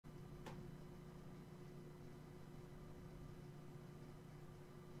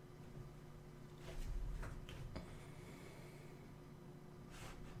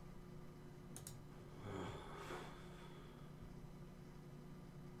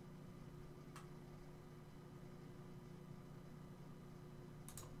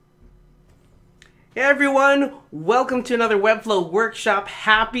Hey everyone, welcome to another Webflow workshop.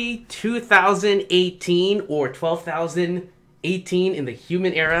 Happy 2018 or 12,018 in the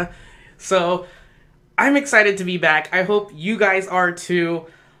human era. So I'm excited to be back. I hope you guys are too.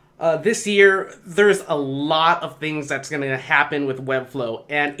 This year, there's a lot of things that's going to happen with Webflow,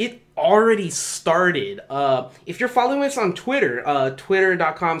 and it already started. If you're following us on Twitter,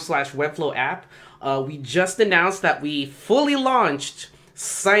 twitter.com/Webflow app, we just announced that we fully launched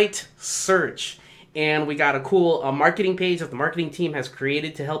Site Search. And we got a cool marketing page that the marketing team has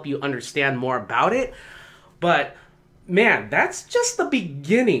created to help you understand more about it. But man, that's just the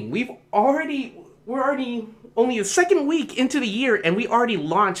beginning. We're already only the second week into the year and we already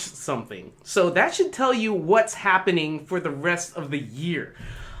launched something. So that should tell you what's happening for the rest of the year.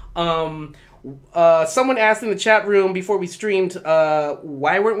 Someone asked in the chat room before we streamed,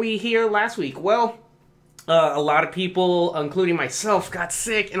 why weren't we here last week? Well, a lot of people, including myself, got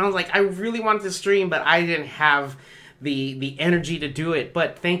sick, and I was like, I really wanted to stream, but I didn't have the energy to do it.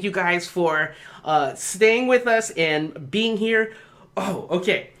 But thank you guys for staying with us and being here. Oh,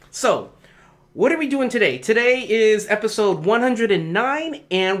 okay. So, what are we doing today? Today is episode 109,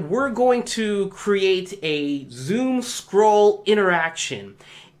 and we're going to create a Zoom scroll interaction.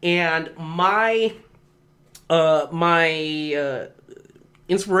 And my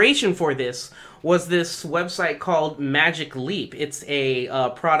inspiration for this was this website called Magic Leap. It's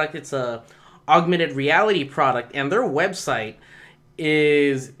a product. It's a augmented reality product, and their website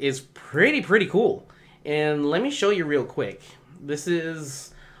is pretty cool. And let me show you real quick. This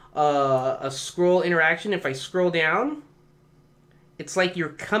is a scroll interaction. If I scroll down, it's like you're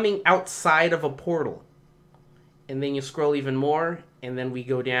coming outside of a portal, and then you scroll even more, and then we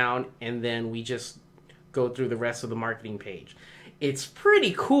go down, and then we just go through the rest of the marketing page. It's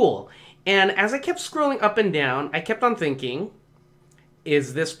pretty cool. And as I kept scrolling up and down, I kept on thinking,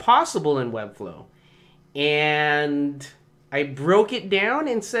 is this possible in Webflow? And I broke it down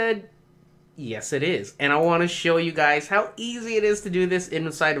and said, yes, it is. And I want to show you guys how easy it is to do this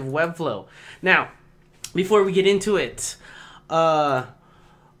inside of Webflow. Now, before we get into it,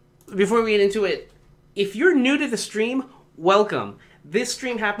 if you're new to the stream, welcome. This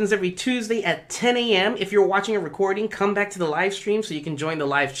stream happens every Tuesday at 10 a.m. If you're watching a recording, come back to the live stream so you can join the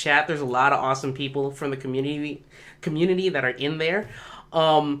live chat. There's a lot of awesome people from the community that are in there.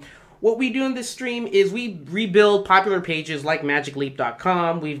 What we do in this stream is we rebuild popular pages like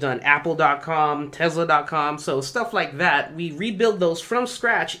magicleap.com. We've done apple.com, tesla.com, so stuff like that. We rebuild those from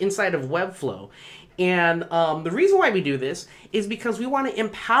scratch inside of Webflow. And the reason why we do this is because we want to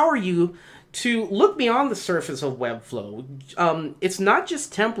empower you to look beyond the surface of Webflow. It's not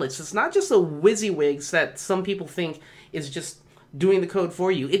just templates. It's not just a WYSIWYG that some people think is just doing the code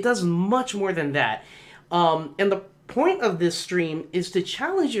for you. It does much more than that. And the point of this stream is to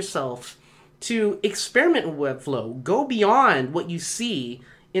challenge yourself to experiment with Webflow. Go beyond what you see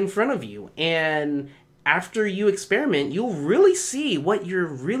in front of you. And after you experiment, you'll really see what you're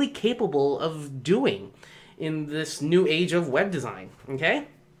really capable of doing in this new age of web design. Okay?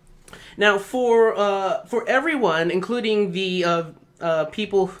 Now, for everyone, including the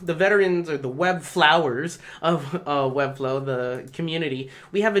people, the veterans or the web flowers of Webflow, the community,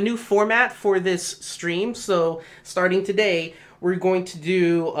 we have a new format for this stream. So, starting today, we're going to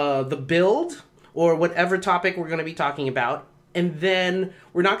do the build or whatever topic we're going to be talking about, and then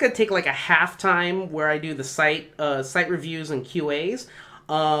we're not going to take like a halftime where I do the site reviews and QAs.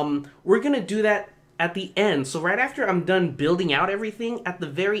 We're going to do that at the end. So right after I'm done building out everything, at the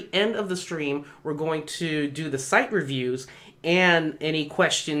very end of the stream, we're going to do the site reviews and any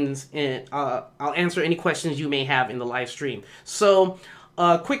questions, and I'll answer any questions you may have in the live stream. So,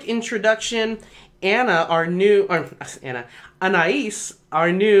 quick introduction. Anais, our new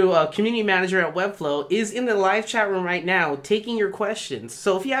community manager at Webflow, is in the live chat room right now taking your questions.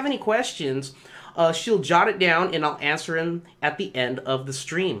 So if you have any questions, she'll jot it down and I'll answer them at the end of the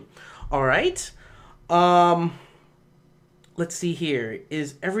stream. All right. Let's see here.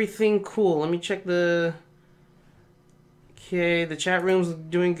 Is everything cool? Let me check the... Okay, the chat room's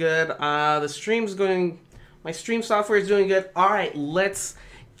doing good. The stream's going... My stream software is doing good. Alright, let's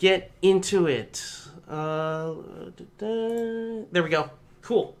get into it. There we go.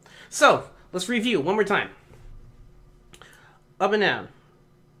 Cool. So, let's review one more time. Up and down.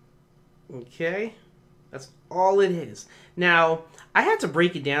 Okay. That's all it is. Now, I had to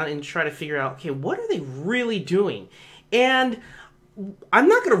break it down and try to figure out, okay, what are they really doing? And I'm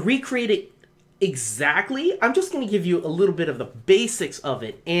not going to recreate it exactly. I'm just going to give you a little bit of the basics of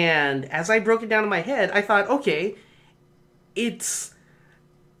it. And as I broke it down in my head, I thought, okay, it's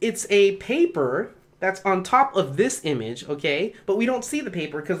a paper that's on top of this image, okay? But we don't see the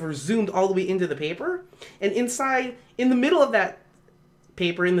paper because we're zoomed all the way into the paper. And inside, in the middle of that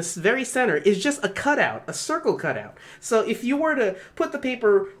paper, in the very center, is just a cutout, a circle cutout. So if you were to put the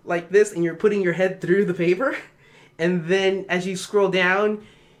paper like this and you're putting your head through the paper, and then as you scroll down,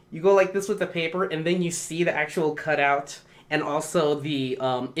 you go like this with the paper, and then you see the actual cutout, and also the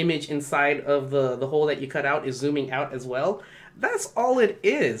image inside of the hole that you cut out is zooming out as well. That's all it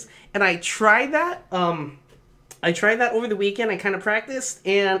is. And I tried that. I tried that over the weekend. I kind of practiced,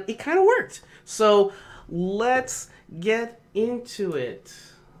 and it kind of worked. So let's get into it.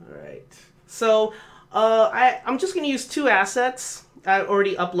 All right. So I'm just going to use two assets I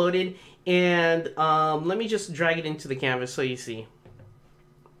already uploaded, and let me just drag it into the canvas so you see.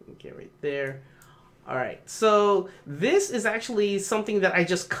 Okay, right there. All right. So this is actually something that I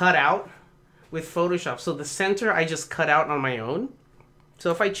just cut out with Photoshop. So the center I just cut out on my own.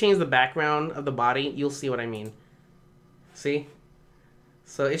 So if I change the background of the body, you'll see what I mean. See?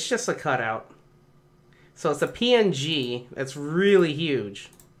 So it's just a cutout. So it's a PNG that's really huge.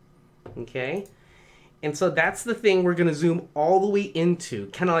 Okay? And so that's the thing we're going to zoom all the way into,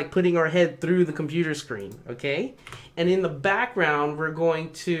 kind of like putting our head through the computer screen. Okay? And in the background, we're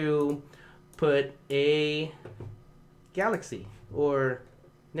going to put a galaxy or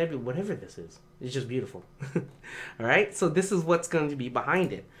nebula, whatever this is. It's just beautiful. All right, so this is what's going to be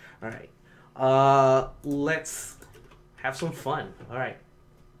behind it. All right, let's have some fun. All right,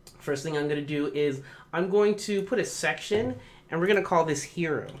 first thing I'm going to do is I'm going to put a section, and we're going to call this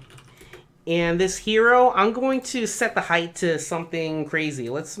hero. And this hero, I'm going to set the height to something crazy.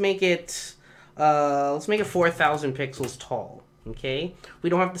 Let's make it 4,000 pixels tall. Okay, we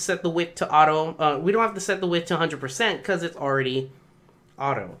don't have to set the width to auto. We don't have to set the width to 100% because it's already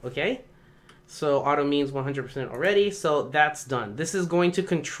auto. Okay, so auto means 100% already, so that's done. This is going to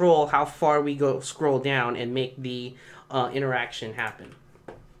control how far we scroll down and make the interaction happen.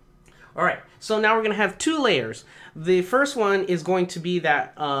 All right, so now we're going to have two layers. The first one is going to be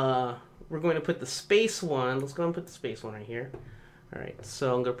that we're going to put the space one. Let's go and put the space one right here. All right,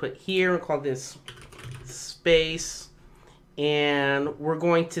 so I'm going to put here and call this space, and we're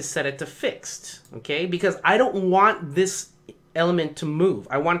going to set it to fixed, okay? Because I don't want this element to move.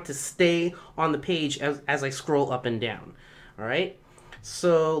 I want it to stay on the page as I scroll up and down. All right,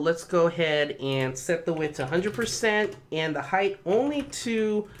 so let's go ahead and set the width to 100% and the height only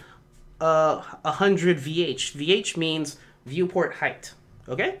to 100 VH. VH means viewport height.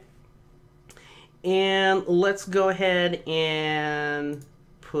 Okay, and let's go ahead and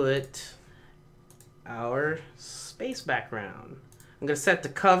put our space background. I'm going to set the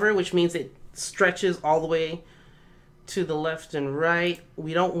cover, which means it stretches all the way to the left and right.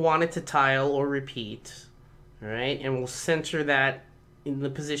 We don't want it to tile or repeat. All right, and we'll center that in the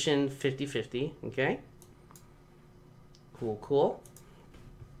position 50-50. Okay, cool.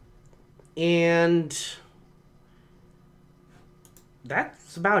 And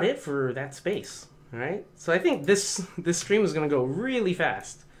that's about it for that space. All right, so I think this stream is going to go really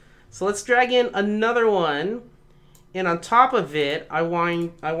fast. So let's drag in another one, and on top of it, I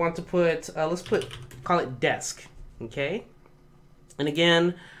want to put call it desk. Okay, and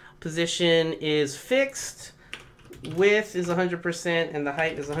again, position is fixed, width is 100%, and the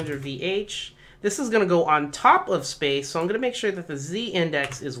height is 100 VH. This is going to go on top of space, so I'm going to make sure that the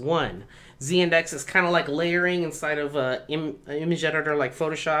z-index is 1. Z-index is kind of like layering inside of an image editor like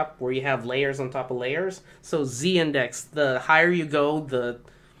Photoshop, where you have layers on top of layers. So z-index, the higher you go,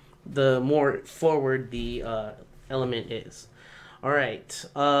 the more forward the element is. All right,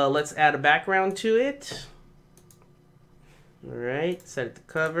 let's add a background to it. All right, set it to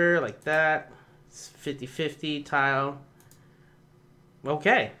cover like that. It's 50-50 tile.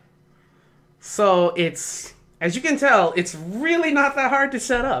 Okay. So it's, as you can tell, it's really not that hard to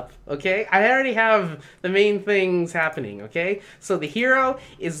set up, okay? I already have the main things happening, okay? So the hero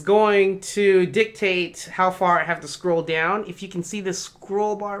is going to dictate how far I have to scroll down. If you can see the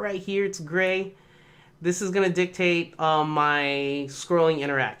scroll bar right here, it's gray. This is going to dictate my scrolling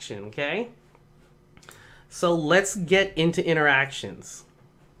interaction, okay? So let's get into interactions.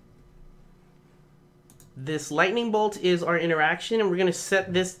 This lightning bolt is our interaction, and we're going to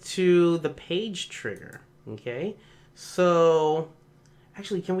set this to the page trigger. Okay, so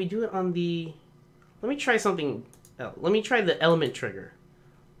actually, can we do it on the, let me try something else. Let me try the element trigger.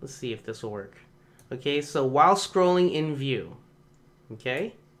 Let's see if this will work. Okay, so while scrolling in view.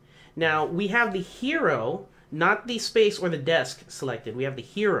 Okay, now we have the hero, not the space or the desk selected. We have the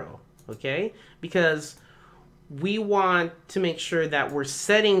hero, okay, because we want to make sure that we're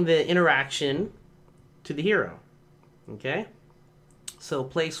setting the interaction to the hero. Okay, So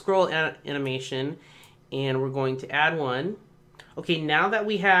play scroll animation, and we're going to add one. Okay, now that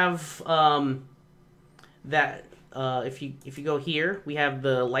we have that, if you go here, we have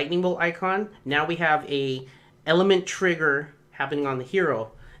the lightning bolt icon. Now we have a element trigger happening on the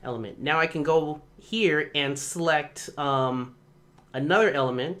hero element. Now I can go here and select another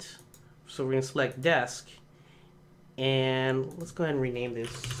element. So we're going to select desk, and let's go ahead and rename this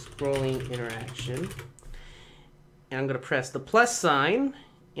scrolling interaction. And I'm going to press the plus sign,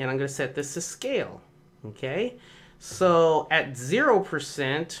 and I'm going to set this to scale. Okay, so at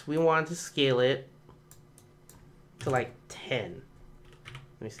 0%, we want to scale it to like 10.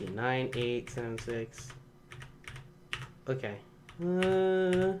 Let me see, 9, 8, 7, 6. Okay,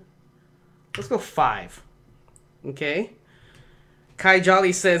 let's go 5. Okay. Kai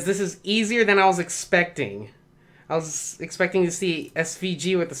Jolly says, this is easier than I was expecting. I was expecting to see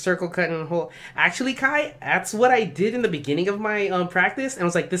SVG with the circle cut and hole. Actually, Kai, that's what I did in the beginning of my practice. And I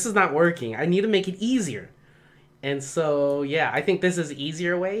was like, this is not working. I need to make it easier. And so, yeah, I think this is the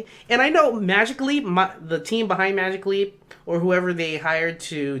easier way. And I know Magic Leap, the team behind Magic Leap, or whoever they hired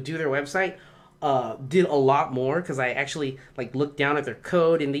to do their website, did a lot more. Because I actually like looked down at their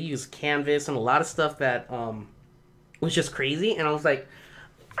code, and they use Canvas and a lot of stuff that was just crazy. And I was like,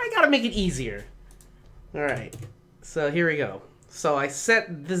 I gotta make it easier. All right. So here we go. So I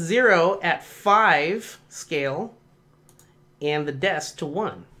set the 0 at 5 scale and the desk to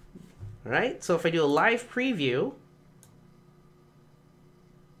 1. All right. So if I do a live preview,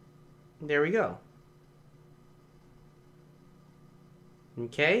 there we go.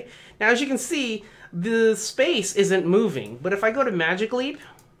 Okay. Now, as you can see, the space isn't moving. But if I go to Magic Leap,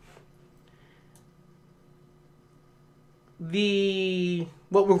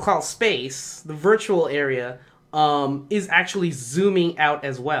 what we'll call space, the virtual area, is actually zooming out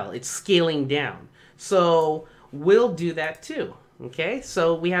as well. It's scaling down. So we'll do that too. Okay,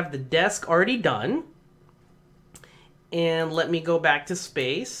 so we have the desk already done. And let me go back to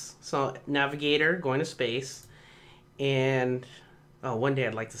space. So navigator, going to space. And, oh, one day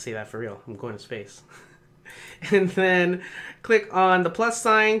I'd like to say that for real. I'm going to space. And then click on the plus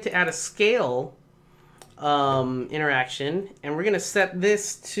sign to add a scale interaction, and we're gonna set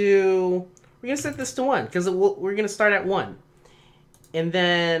this to 1 because we're gonna start at 1, and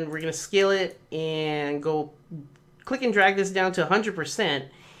then we're gonna scale it and go click and drag this down to 100%.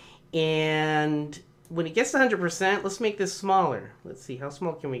 And when it gets to 100%, let's make this smaller. Let's see, how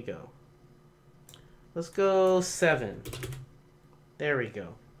small can we go? Let's go 7. There we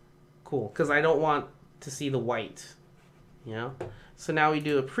go. Cool, because I don't want to see the white, you know. So now we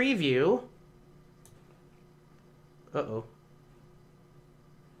do a preview. Uh-oh.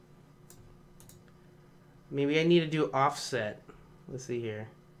 Maybe I need to do offset. Let's see here.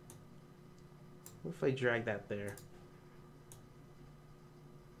 What if I drag that there?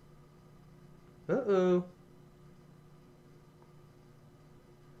 Uh-oh.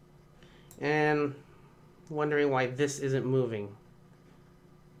 And wondering why this isn't moving.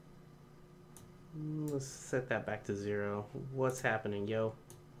 Let's set that back to 0. What's happening, yo?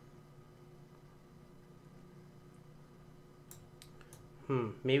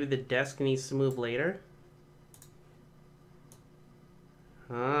 Maybe the desk needs to move later?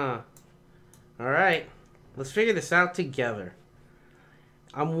 Alright. Let's figure this out together.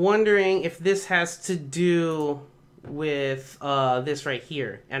 I'm wondering if this has to do with this right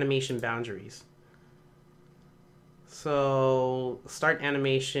here, animation boundaries. So, start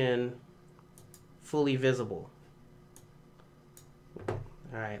animation fully visible.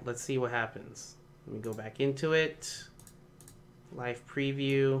 Alright, let's see what happens. Let me go back into it. Live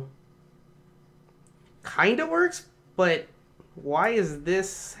preview. Kinda works, but why is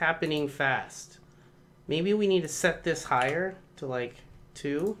this happening fast? Maybe we need to set this higher to like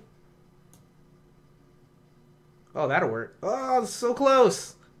 2. Oh, that'll work. Oh, so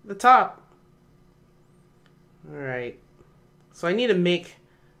close. The top. Alright. So I need to make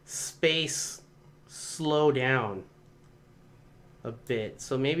space slow down a bit.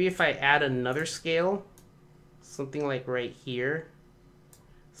 So maybe if I add another scale, something like right here.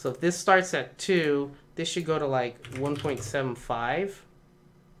 So if this starts at 2, this should go to like 1.75.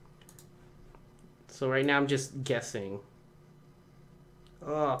 So right now I'm just guessing.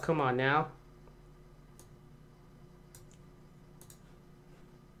 Oh, come on now.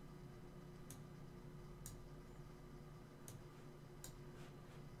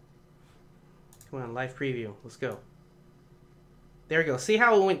 Come on, live preview. Let's go. There we go. See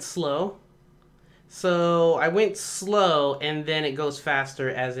how it went slow? So I went slow and then it goes faster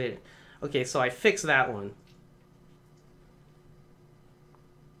as it... Okay, so I fixed that one.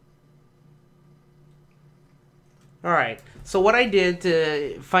 All right. So what I did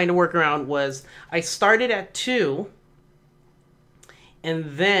to find a workaround was I started at 2, and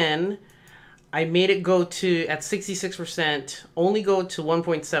then I made it go to, at 66%, only go to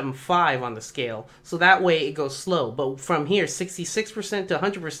 1.75 on the scale. So that way it goes slow. But from here, 66% to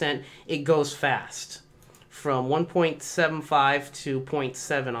 100%, it goes fast. From 1.75 to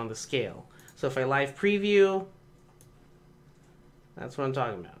 0.7 on the scale. So if I live preview, that's what I'm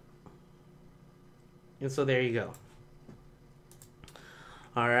talking about. And so there you go.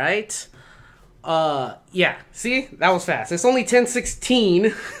 All right. Yeah, see? That was fast. It's only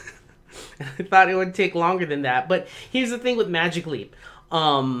 10:16. I thought it would take longer than that. But here's the thing with Magic Leap.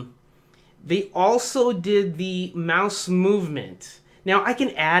 They also did the mouse movement. Now, I can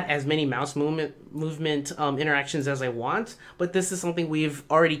add as many mouse movement interactions as I want, but this is something we've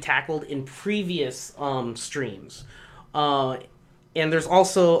already tackled in previous streams. And there's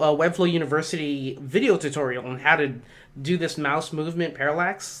also a Webflow University video tutorial on how to do this mouse movement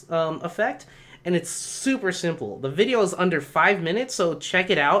parallax effect. And it's super simple. The video is under 5 minutes, so check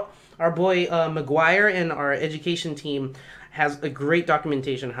it out. Our boy McGuire and our education team has a great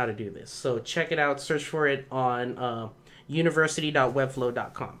documentation on how to do this. So check it out. Search for it on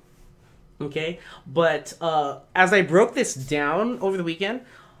university.webflow.com. Okay? But as I broke this down over the weekend,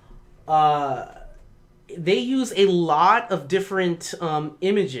 they use a lot of different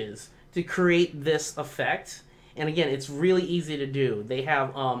images to create this effect. And again, it's really easy to do. They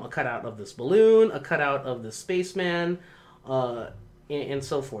have a cutout of this balloon, a cutout of the spaceman, and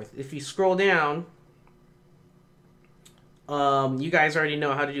so forth. If you scroll down, you guys already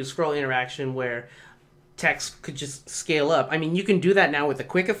know how to do scroll interaction where text could just scale up. I mean, you can do that now with the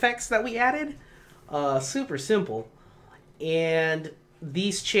quick effects that we added. Super simple. And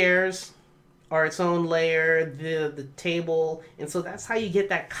these chairs are its own layer, the table, and so that's how you get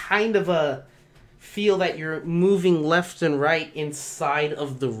that kind of a feel that you're moving left and right inside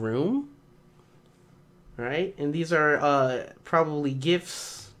of the room. Right? And these are probably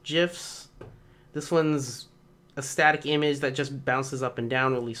GIFs. This one's a static image that just bounces up and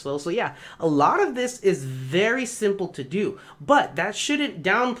down really slow. So yeah, a lot of this is very simple to do, but that shouldn't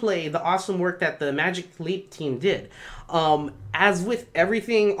downplay the awesome work that the Magic Leap team did. As with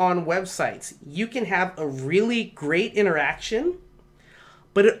everything on websites, you can have a really great interaction,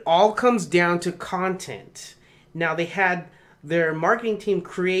 but it all comes down to content. Now, they had their marketing team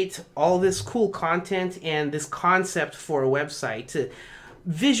create all this cool content and this concept for a website to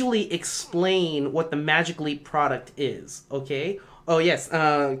visually explain what the Magic Leap product is, okay? Oh, yes,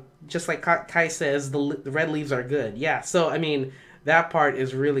 just like Kai says, the red leaves are good. Yeah, so, I mean, that part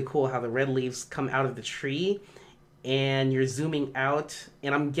is really cool, how the red leaves come out of the tree, and you're zooming out,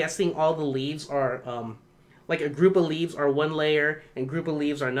 and I'm guessing all the leaves are, like a group of leaves are one layer, and group of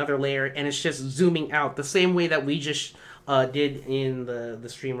leaves are another layer, and it's just zooming out, the same way that we just did in the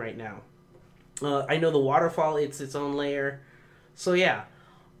stream right now. I know the waterfall, it's its own layer. So yeah,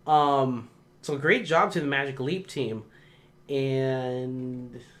 so great job to the Magic Leap team,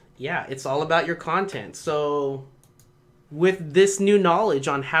 and yeah, it's all about your content. So with this new knowledge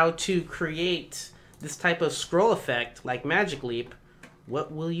on how to create this type of scroll effect like Magic Leap,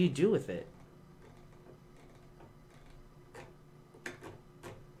 what will you do with it?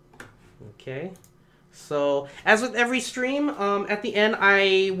 Okay. So, as with every stream, at the end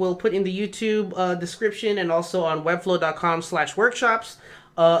I will put in the YouTube description and also on webflow.com/workshops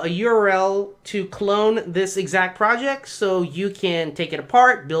a URL to clone this exact project so you can take it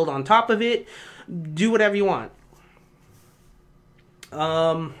apart, build on top of it, do whatever you want.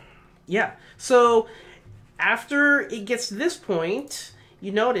 Yeah, so after it gets to this point,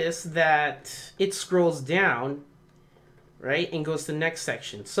 you notice that it scrolls down, right, and goes to the next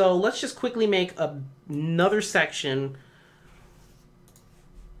section. So let's just quickly make another section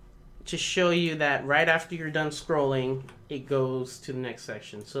to show you that right after you're done scrolling, it goes to the next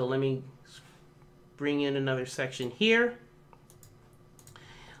section. So let me bring in another section here.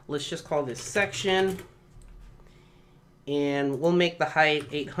 Let's just call this section, and we'll make the height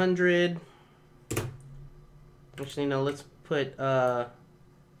 800. Actually, no, let's put like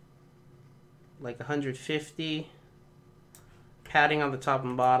 150. Padding on the top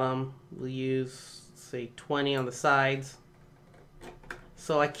and bottom. We'll use, say, 20 on the sides.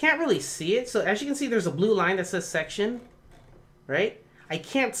 So I can't really see it. So as you can see, there's a blue line that says section, right? I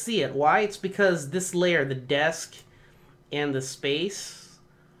can't see it. Why? It's because this layer, the desk and the space,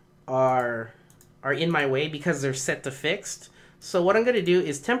 are in my way because they're set to fixed. So what I'm going to do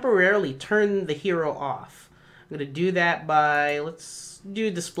is temporarily turn the hero off. I'm going to do that by, let's do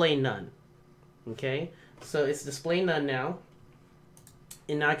display none. Okay? So it's display none now.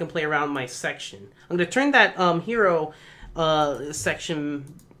 And now I can play around my section. I'm going to turn that hero section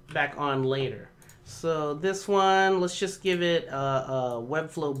back on later. So this one, let's just give it a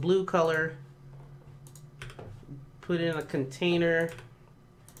Webflow blue color. Put it in a container.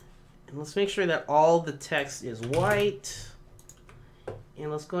 And let's make sure that all the text is white.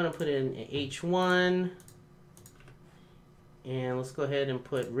 And let's go ahead and put it in H1. And let's go ahead and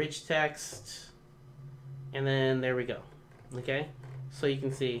put rich text. And then there we go. Okay? So you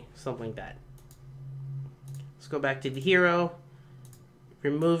can see something like that. Let's go back to the hero.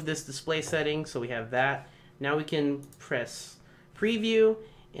 Remove this display setting so we have that. Now we can press preview.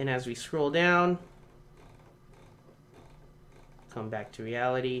 And as we scroll down, come back to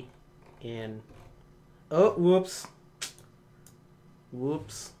reality. And, oh, whoops.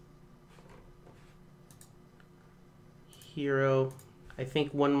 Whoops. Hero. I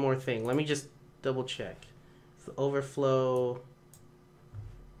think one more thing. Let me just double check. It's the overflow.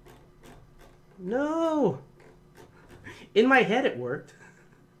 No! In my head it worked.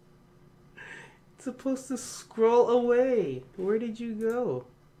 It's supposed to scroll away. Where did you go?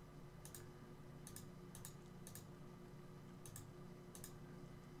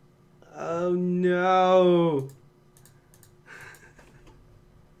 Oh no!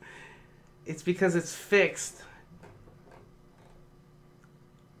 It's because it's fixed.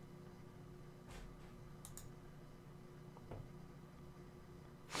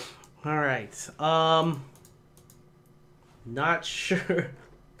 All right. Not sure.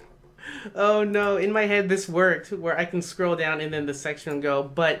 Oh no, in my head this worked where I can scroll down and then the section will go,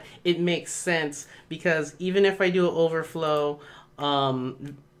 but it makes sense because even if I do an overflow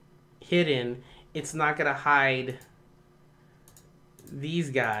hidden, it's not gonna hide these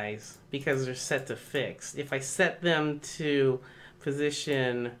guys because they're set to fixed. If I set them to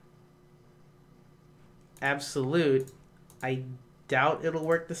position absolute, I doubt it'll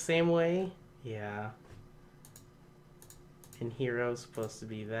work the same way. Yeah. And hero's supposed to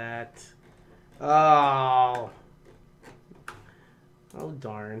be that. Oh. Oh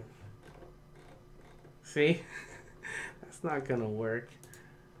darn. See? That's not gonna work.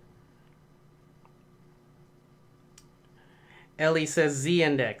 Ellie says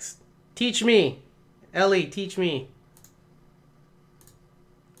Z-index. Teach me. Ellie, teach me.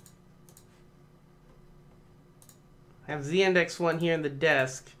 I have Z-index 1 here in the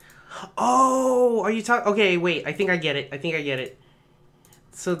desk. Oh, are you talking? Okay, wait. I think I get it. I think I get it.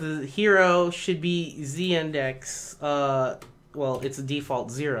 So the hero should be Z-index. Well, it's a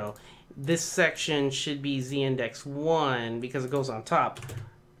default 0. This section should be Z-index 1 because it goes on top.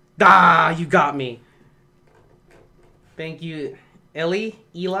 Ah, you got me. Thank you,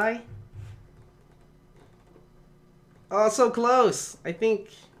 Eli? Oh, so close. I think...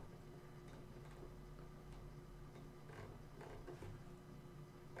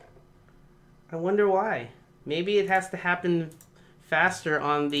 I wonder why. Maybe it has to happen faster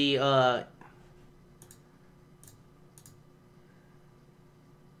on the...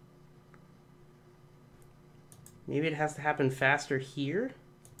 Maybe it has to happen faster here?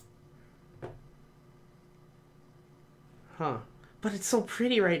 Huh. But it's so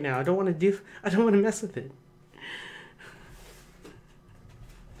pretty right now. I don't want to mess with it.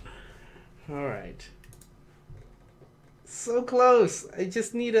 All right. So close. I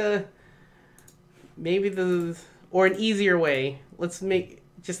just need maybe or an easier way. Let's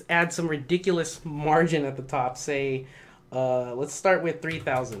just add some ridiculous margin at the top. Say, let's start with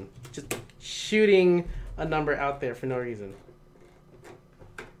 3,000. Just shooting a number out there for no reason.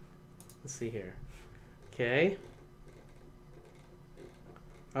 Let's see here. Okay.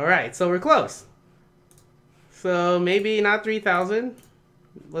 All right, so we're close. So maybe not 3,000.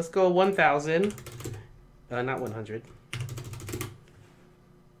 Let's go 1,000. Not 100.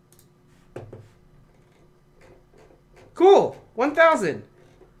 Cool, 1,000.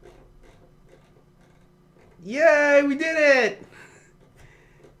 Yay, we did it!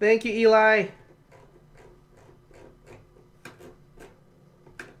 Thank you, Eli.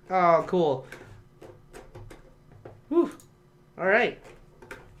 Oh, cool. Whew. All right.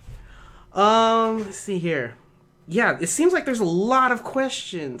 Let's see here. Yeah, it seems like there's a lot of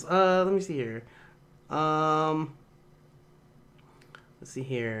questions. Let me see here. Let's see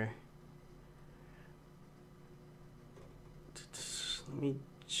here. Let me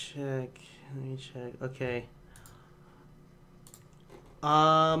check. Okay.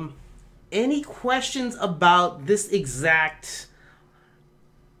 Any questions about this exact...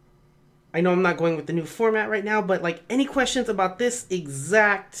 I know I'm not going with the new format right now, but like any questions about this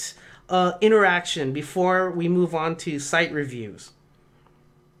exact interaction before we move on to site reviews?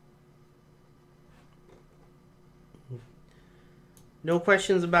 No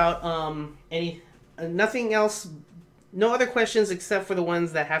questions about nothing else. No other questions except for the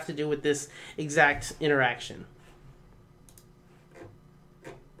ones that have to do with this exact interaction.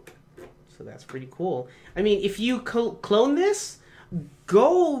 So that's pretty cool. I mean, if you clone this,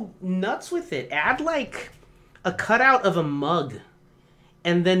 go nuts with it. Add like a cutout of a mug,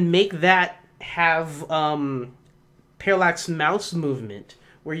 and then make that have parallax mouse movement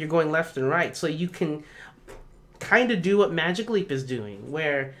where you're going left and right, so you can kind of do what Magic Leap is doing,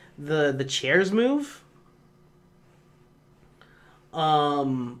 where the chairs move.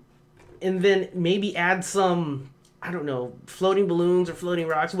 And then maybe add some, I don't know, floating balloons or floating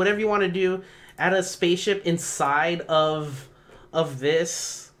rocks, whatever you want to do. Add a spaceship inside of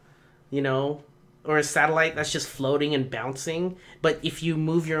this, you know, or a satellite that's just floating and bouncing. But if you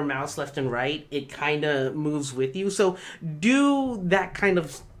move your mouse left and right, it kind of moves with you. So do that kind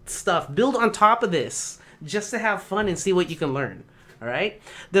of stuff. Build on top of this just to have fun and see what you can learn. All right.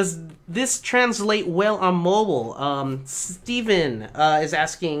 Does this translate well on mobile? Steven is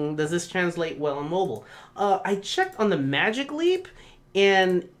asking, does this translate well on mobile? I checked on the Magic Leap,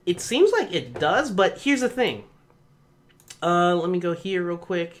 and it seems like it does, but here's the thing. Let me go here real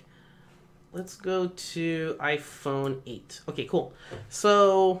quick. Let's go to iPhone 8. Okay, cool.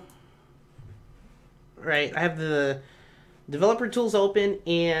 So, right, I have the developer tools open,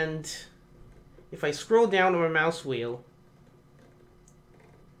 and if I scroll down on my mouse wheel,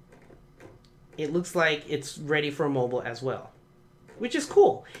 it looks like it's ready for mobile as well, which is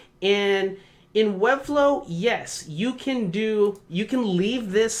cool. And in Webflow, yes, you can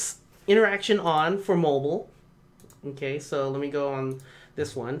leave this interaction on for mobile. Okay, so let me go on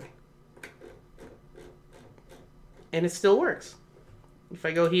this one. And it still works. If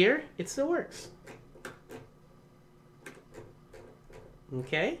I go here, it still works.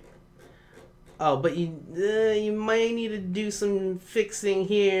 Okay. Oh, but you might need to do some fixing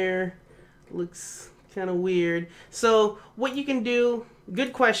here. Looks kind of weird. So what you can do,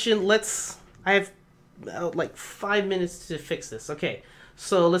 good question. I have like 5 minutes to fix this. Okay,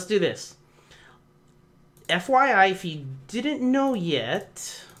 so let's do this. FYI, if you didn't know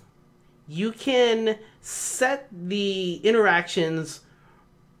yet, you can set the interactions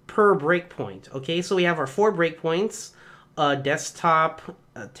per breakpoint. Okay, so we have our 4 breakpoints: desktop,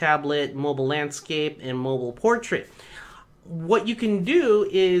 tablet, mobile landscape, and mobile portrait. What you can do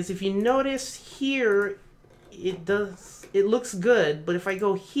is, if you notice here, it looks good, but if I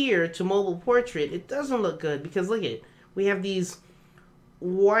go here to mobile portrait, it doesn't look good, because look at it, we have these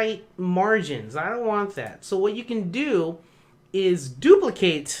white margins. I don't want that. So what you can do is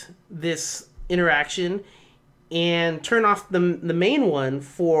duplicate this interaction and turn off the main one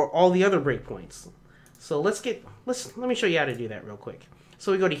for all the other breakpoints. So let me show you how to do that real quick.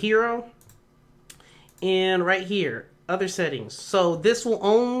 So we go to Hero, and right here, other settings. So this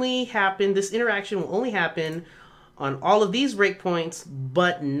interaction will only happen on all of these breakpoints,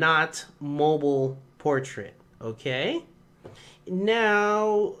 but not mobile portrait. Okay.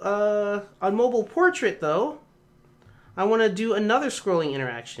 Now, on mobile portrait though, I want to do another scrolling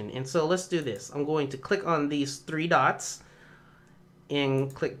interaction. And so let's do this. I'm going to click on these 3 dots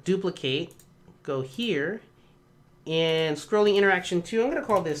and click duplicate, go here, and scrolling interaction 2. I'm going to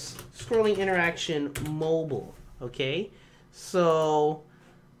call this scrolling interaction mobile. Okay, so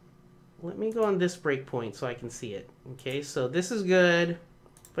let me go on this breakpoint so I can see it. Okay, so this is good.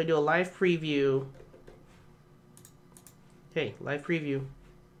 If I do a live preview, okay, live preview.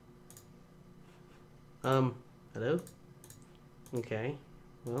 Hello? Okay,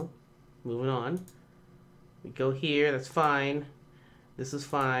 well, moving on. We go here, that's fine. This is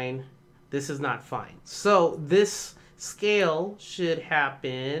fine. This is not fine. So this scale should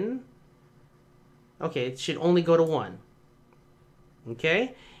happen. Okay, it should only go to 1.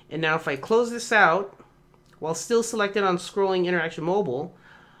 Okay, and now if I close this out, while still selected on scrolling interaction mobile,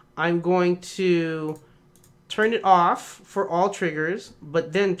 I'm going to turn it off for all triggers,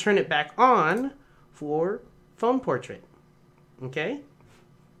 but then turn it back on for phone portrait. Okay,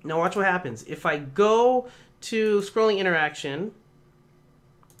 now watch what happens. If I go to scrolling interaction,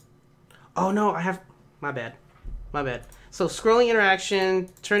 oh no, my bad. So scrolling interaction,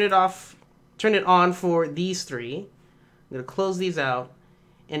 turn it off, turn it on for these 3. I'm going to close these out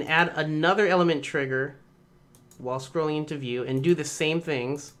and add another element trigger while scrolling into view and do the same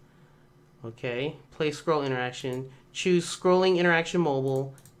things. Okay, play scroll interaction, choose scrolling interaction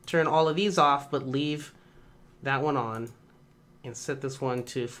mobile, turn all of these off but leave that one on, and set this one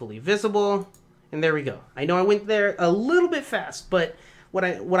to fully visible. And there we go. I know I went there a little bit fast, but what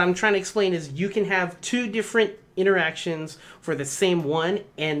I'm trying to explain is you can have 2 different interactions for the same one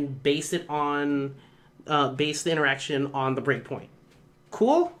and base the interaction on the breakpoint.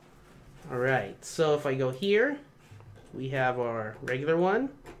 Cool? Alright, so if I go here, we have our regular one.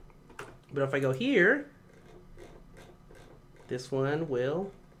 But if I go here, this one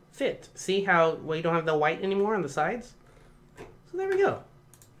will fit. See how we don't have the white anymore on the sides? So there we go.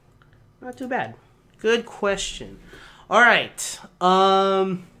 Not too bad. Good question. Alright.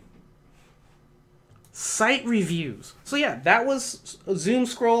 Site reviews. So yeah, that was a Zoom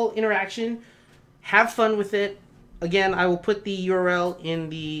scroll interaction. Have fun with it. Again, I will put the URL in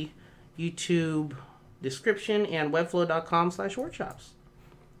the YouTube description and webflow.com/workshops.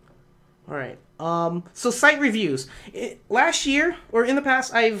 All right. So site reviews. Last year or in the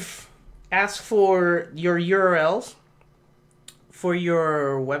past, I've asked for your URLs for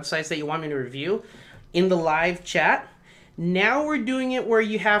your websites that you want me to review in the live chat. Now we're doing it where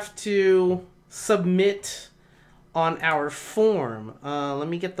you have to submit on our form. Let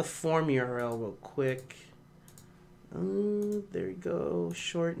me get the form URL real quick. There we go.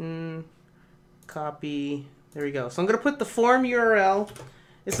 Shorten, copy. There we go. So I'm going to put the form URL.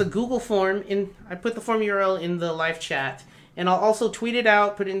 It's a Google form. I put the form URL in the live chat. And I'll also tweet it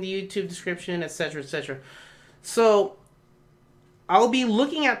out, put it in the YouTube description, etc., etc. So I'll be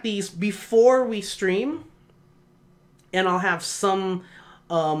looking at these before we stream. And I'll have some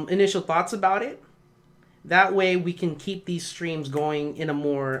initial thoughts about it. That way we can keep these streams going in a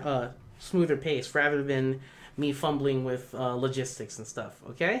more smoother pace rather than me fumbling with logistics and stuff,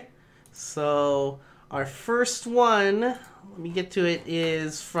 okay? So our first one, let me get to it,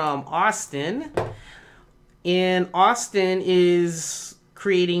 is from Austin. And Austin is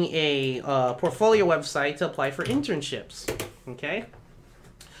creating a portfolio website to apply for internships, okay?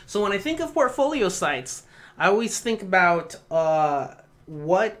 So when I think of portfolio sites, I always think about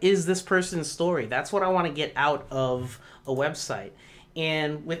what is this person's story? That's what I want to get out of a website.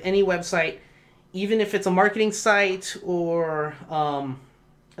 And with any website, even if it's a marketing site or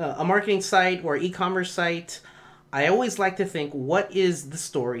e-commerce site, I always like to think, what is the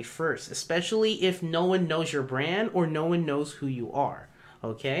story first? Especially if no one knows your brand or no one knows who you are.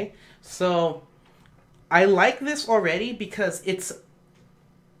 Okay? So I like this already because it's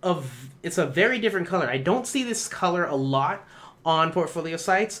a very different color. I don't see this color a lot on portfolio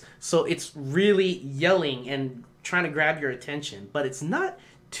sites, so it's really yelling and trying to grab your attention, but it's not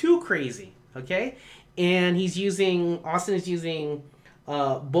too crazy, okay? And Austin is using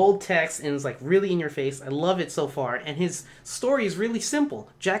bold text and it's like really in your face. I love it so far, and his story is really simple.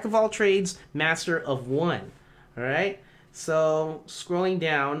 Jack of all trades, master of one. All right, so scrolling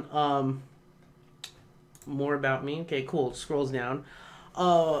down, more about me. Okay, cool. Scrolls down.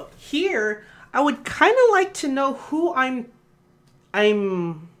 Here, I would kind of like to know who I'm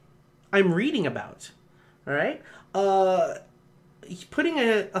reading about. All right, putting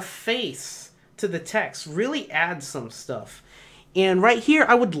a face to the text really adds some stuff. And right here,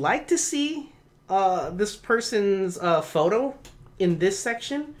 I would like to see this person's photo in this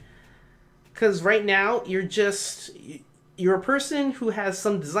section, because right now you're a person who has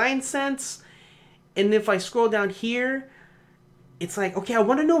some design sense, and if I scroll down here, it's like, okay, I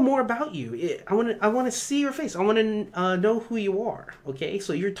want to know more about you. I want to see your face. I want to know who you are. Okay,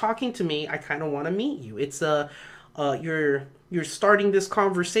 so you're talking to me. I kind of want to meet you. It's you're starting this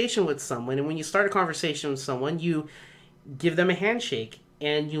conversation with someone, and when you start a conversation with someone, you give them a handshake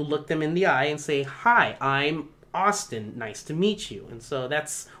and you look them in the eye and say, "Hi, I'm Austin. Nice to meet you." And so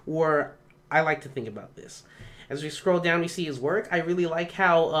that's where I like to think about this. As we scroll down, we see his work. I really like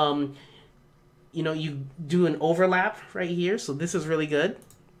how you do an overlap right here, so this is really good.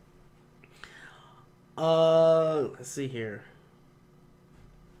 Let's see here.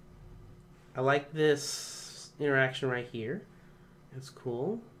 I like this interaction right here. It's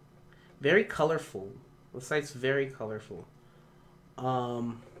cool. Very colorful. The site's very colorful.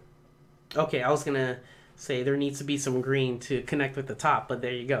 Okay, I was gonna say there needs to be some green to connect with the top, but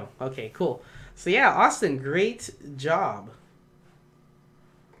there you go. Okay, cool. So yeah, Austin, great job.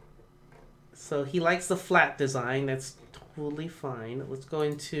 So he likes the flat design. That's totally fine. Let's go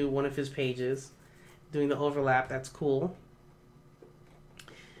into one of his pages. Doing the overlap. That's cool.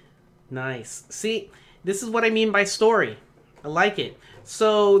 Nice. See, this is what I mean by story. I like it.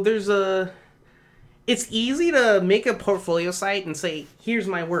 So it's easy to make a portfolio site and say, here's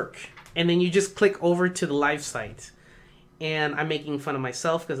my work. And then you just click over to the live site. And I'm making fun of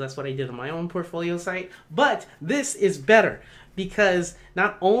myself because that's what I did on my own portfolio site. But this is better. Because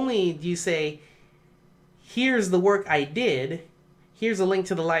not only do you say, here's the work I did, here's a link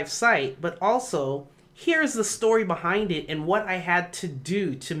to the live site, but also here's the story behind it and what I had to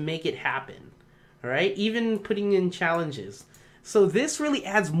do to make it happen. All right, even putting in challenges. So this really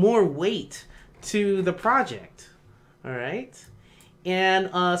adds more weight to the project. All right,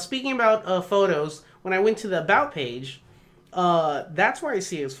 And speaking about photos, when I went to the About page, that's where I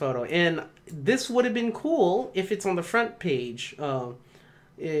see his photo. And this would have been cool if it's on the front page. Yeah,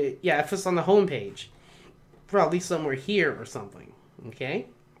 if it's on the home page. Probably somewhere here or something. Okay?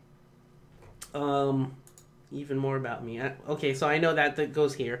 Even more about me. Okay, so I know that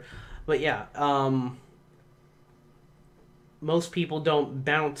goes here. But yeah, most people don't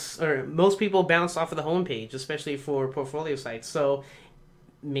bounce, or most people bounce off of the homepage, especially for portfolio sites. So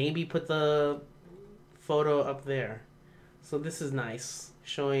maybe put the photo up there. So this is nice,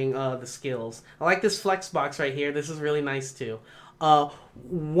 showing the skills. I like this flex box right here. This is really nice too.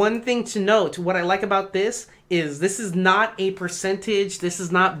 One thing to note, what I like about this is not a percentage. This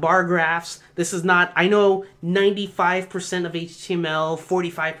is not bar graphs. This is not, I know 95% of HTML,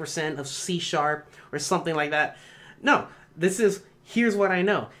 45% of C# or something like that. No, this is, here's what I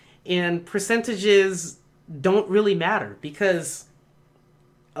know. And percentages don't really matter because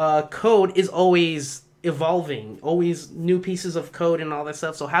code is always evolving, always new pieces of code and all that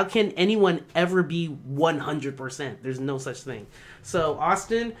stuff. So how can anyone ever be 100%? There's no such thing. So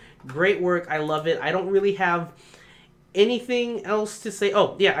Austin, great work. I love it. I don't really have anything else to say.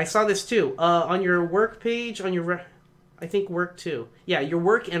 Oh yeah, I saw this too. On your work page, on your, I think work too. Yeah, your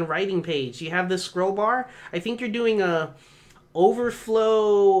work and writing page. You have this scroll bar. I think you're doing a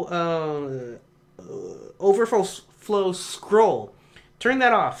overflow scroll. Turn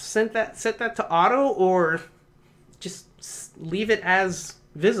that off. Set that to auto, or just leave it as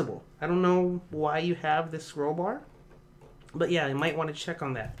visible. I don't know why you have this scroll bar, but yeah, you might want to check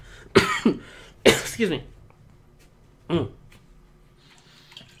on that. Excuse me.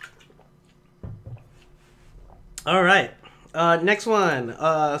 All right. Next one.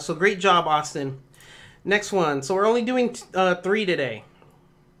 So great job, Austin. Next one. So we're only doing 3 today.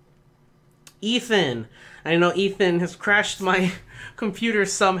 Ethan. I know Ethan has crashed my computer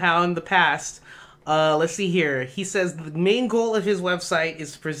somehow in the past. Let's see here. He says the main goal of his website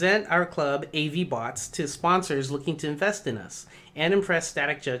is to present our club, AV Bots, to sponsors looking to invest in us and impress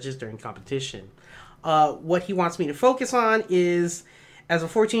static judges during competition. What he wants me to focus on is, as a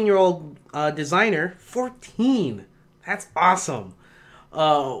 14-year-old designer, 14, that's awesome.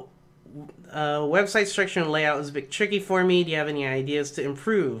 Website structure and layout is a bit tricky for me. Do you have any ideas to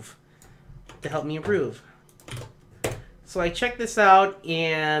help me improve? So I checked this out,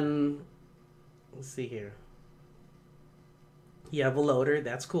 and let's see here. You have a loader.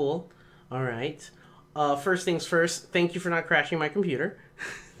 That's cool. All right. First things first, thank you for not crashing my computer.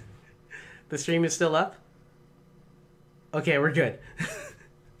 The stream is still up? Okay, we're good.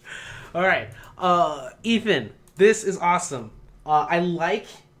 All right. Ethan, this is awesome. I like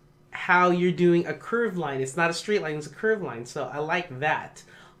how you're doing a curved line. It's not a straight line, it's a curved line. So I like that.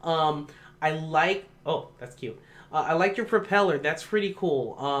 I like... Oh, that's cute. I like your propeller. That's pretty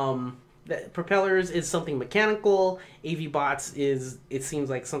cool. Propellers is something mechanical. AV Bots is, it seems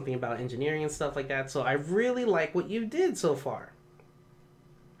like something about engineering and stuff like that. So I really like what you did so far.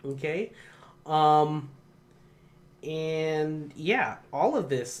 Okay. And yeah, all of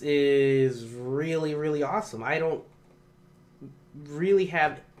this is really, really awesome. I don't really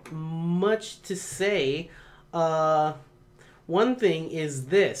have much to say. One thing is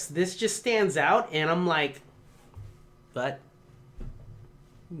this. This just stands out, and I'm like, what?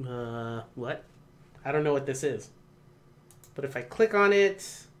 What? I don't know what this is. But if I click on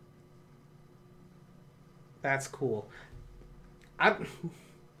it, that's cool.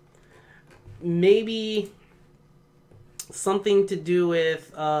 Maybe something to do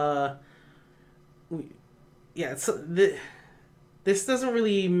with, yeah, so this doesn't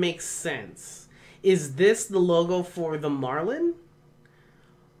really make sense. Is this the logo for the Marlin?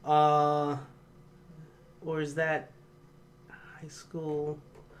 Or is that high school?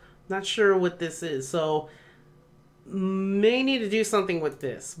 Not sure what this is. So may need to do something with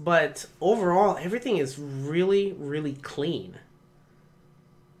this. But overall, everything is really, really clean.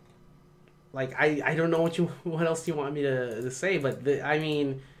 Like, I don't know what else you want me to say, but I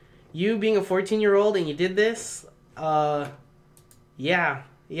mean, you being a 14-year-old and you did this, yeah,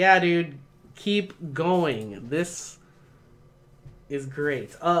 dude, keep going. This is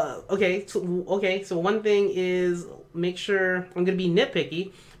great. Okay, so one thing is, make sure, I'm gonna be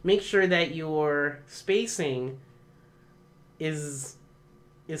nitpicky, make sure that your spacing is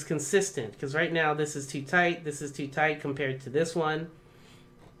consistent, because right now this is too tight compared to this one.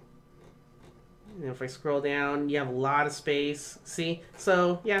 And if I scroll down, you have a lot of space. See?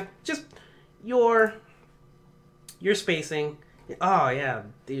 So, yeah, just your spacing. Oh, yeah,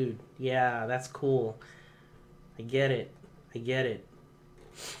 dude. Yeah, that's cool. I get it.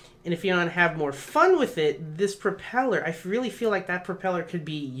 And if you want to have more fun with it, this propeller, I really feel like that propeller could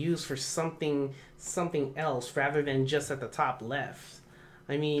be used for something else rather than just at the top left.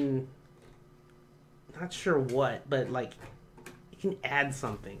 I mean, not sure what, but like, you can add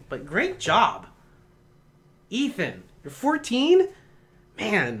something. But great job, Ethan. You're 14?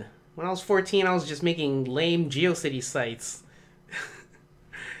 Man, when I was 14, I was just making lame GeoCity sites.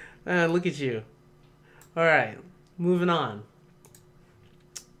 Look at you. All right, moving on.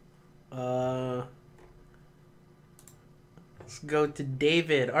 Let's go to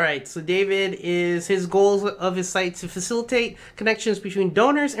David. All right, so David is his goals of his site to facilitate connections between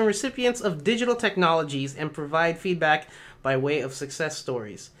donors and recipients of digital technologies and provide feedback by way of success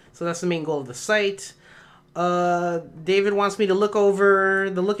stories. So that's the main goal of the site. David wants me to look over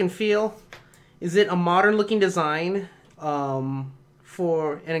the look and feel. Is it a modern looking design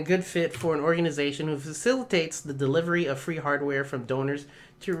for and a good fit for an organization who facilitates the delivery of free hardware from donors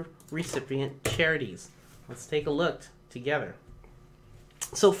to recipient charities? Let's take a look together.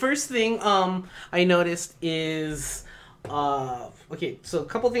 So first thing I noticed is okay, so a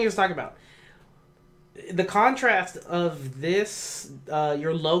couple things to talk about. The contrast of this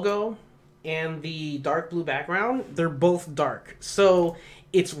your logo and the dark blue background, they're both dark. So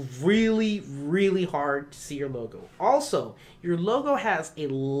it's really, really hard to see your logo. Also, your logo has a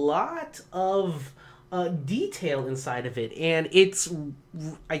lot of detail inside of it. And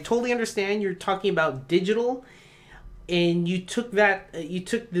I totally understand you're talking about digital. And you took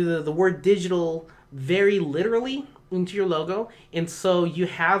the word digital very literally into your logo. And so you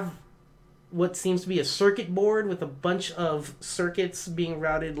have what seems to be a circuit board with a bunch of circuits being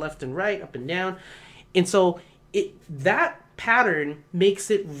routed left and right, up and down. And so that pattern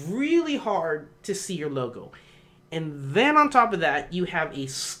makes it really hard to see your logo. And then on top of that, you have a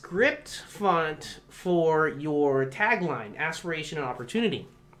script font for your tagline, aspiration and opportunity.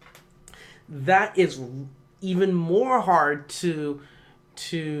 That is even more hard to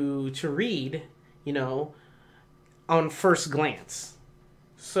read, you know, on first glance.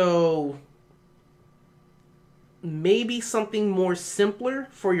 So maybe something more simpler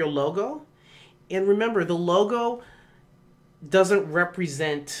for your logo. And remember, the logo doesn't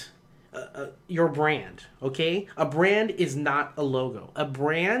represent your brand, okay? A brand is not a logo. A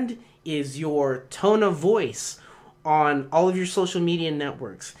brand is your tone of voice on all of your social media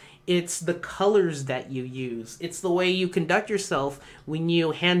networks. It's the colors that you use. It's the way you conduct yourself when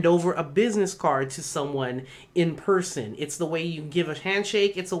you hand over a business card to someone in person. It's the way you give a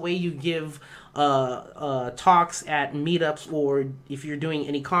handshake. It's the way you give talks at meetups, or if you're doing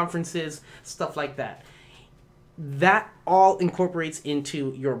any conferences, stuff like that. That all incorporates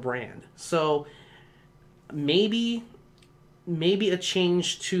into your brand. So maybe a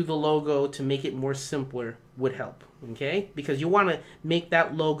change to the logo to make it more simpler would help, okay? Because you want to make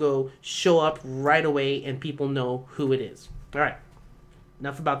that logo show up right away and people know who it is. All right,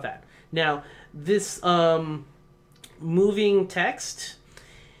 enough about that. Now, this moving text,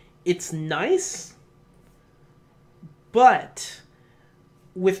 it's nice, but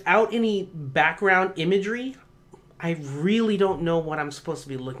without any background imagery, I really don't know what I'm supposed to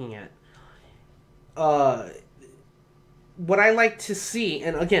be looking at. What I like to see,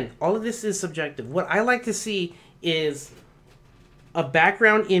 and again, all of this is subjective, what I like to see is a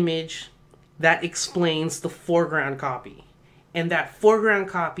background image that explains the foreground copy. And that foreground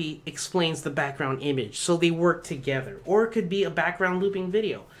copy explains the background image. So they work together. Or it could be a background looping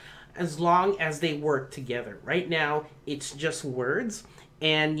video, as long as they work together. Right now, it's just words.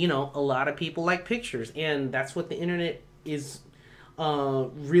 And, you know, a lot of people like pictures. And that's what the internet is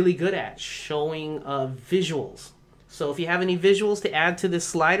really good at, showing visuals. So if you have any visuals to add to this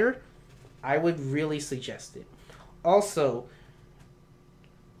slider, I would really suggest it. Also,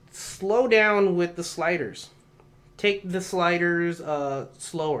 slow down with the sliders. Take the sliders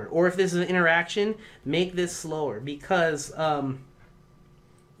slower. Or if this is an interaction, make this slower. Because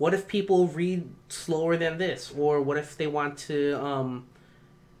what if people read slower than this? Or what if they want to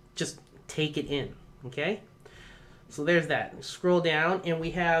just take it in? Okay? So there's that. Scroll down and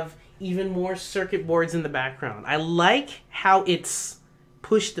we have even more circuit boards in the background. I like how it's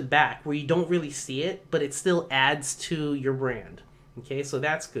pushed back where you don't really see it, but it still adds to your brand. Okay, so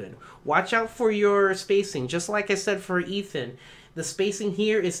that's good. Watch out for your spacing. Just like I said for Ethan, the spacing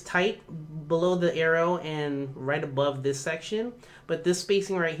here is tight below the arrow and right above this section, but this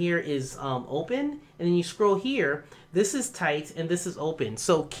spacing right here is open, and then you scroll here, this is tight and this is open.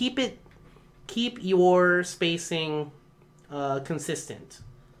 So keep your spacing consistent.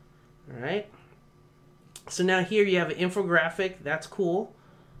 All right. So now here you have an infographic. That's cool.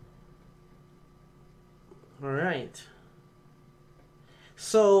 All right.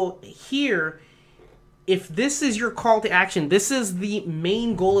 So here, if this is your call to action, this is the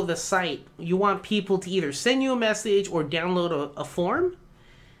main goal of the site. You want people to either send you a message or download a form.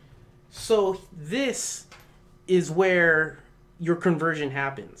 So this is where your conversion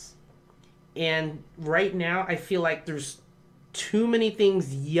happens. And right now, I feel like there's too many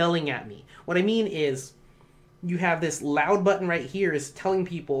things yelling at me. What I mean is, you have this loud button right here is telling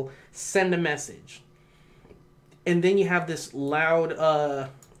people, send a message. And then you have this loud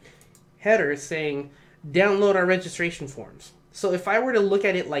header saying, download our registration forms. So if I were to look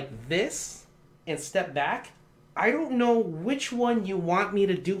at it like this and step back, I don't know which one you want me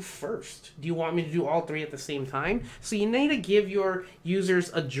to do first. Do you want me to do all three at the same time? So you need to give your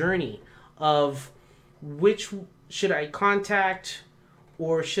users a journey of which should I contact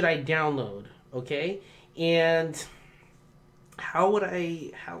or should I download, okay? And how would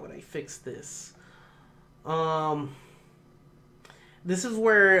I fix this? This is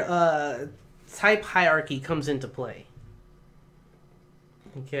where type hierarchy comes into play.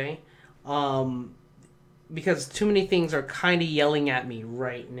 Okay? Because too many things are kind of yelling at me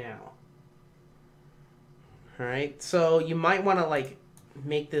right now. Alright? So you might want to like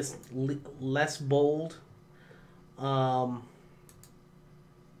make this less bold.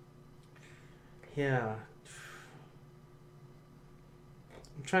 Yeah.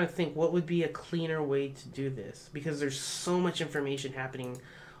 I'm trying to think what would be a cleaner way to do this, because there's so much information happening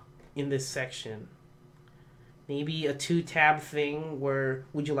in this section. Maybe a 2-tab thing where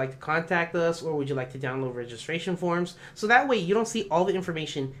would you like to contact us or would you like to download registration forms? So that way you don't see all the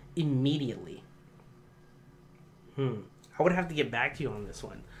information immediately. I would have to get back to you on this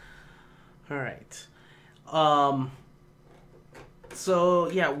one. All right. So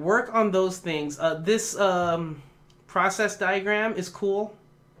yeah, work on those things. This process diagram is cool.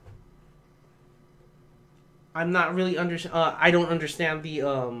 I'm not really I don't understand the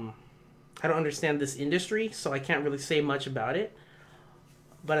I don't understand this industry, so I can't really say much about it.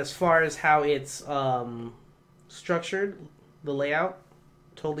 But as far as how it's structured, the layout,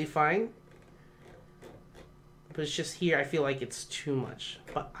 totally fine. But it's just here, I feel like it's too much.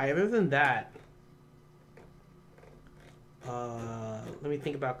 But other than that, let me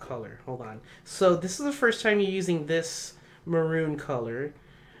think about color. Hold on. So this is the first time you're using this maroon color.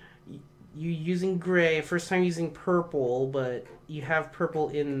 You're using gray. First time using purple, but you have purple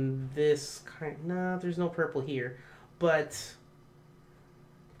in this kind. No, there's no purple here. But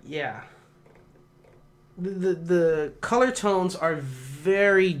yeah, the color tones are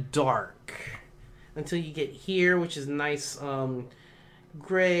very dark until you get here, which is nice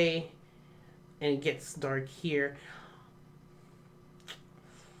gray, and it gets dark here.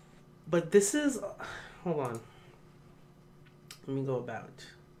 But this is, hold on. Let me go about.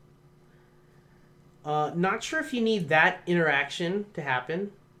 Not sure if you need that interaction to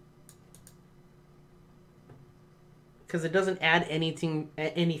happen, because it doesn't add anything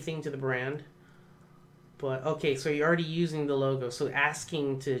to the brand. But okay, so you're already using the logo, so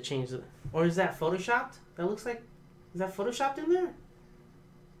asking to change the, or is that photoshopped? That looks like, is that photoshopped in there?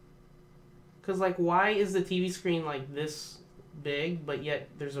 Because like, why is the TV screen like this big, but yet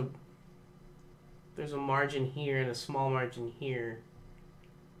there's a margin here and a small margin here?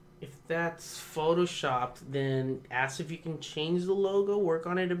 If that's photoshopped, then ask if you can change the logo, work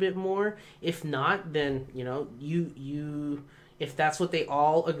on it a bit more. If not, then you know you if that's what they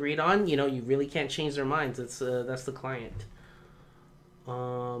all agreed on, you know, you really can't change their minds. That's the client.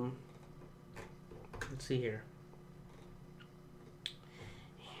 Let's see here.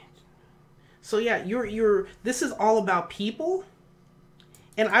 So yeah, this is all about people,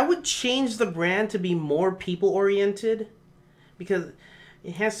 and I would change the brand to be more people oriented, because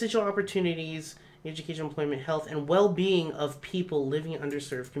it has digital opportunities, education, employment, health, and well-being of people living in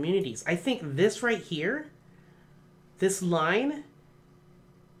underserved communities. I think this right here, this line,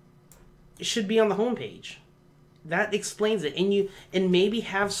 should be on the homepage. That explains it, and maybe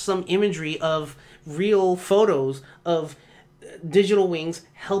have some imagery of real photos of digital wings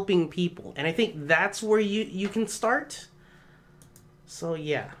helping people. And I think that's where you can start. So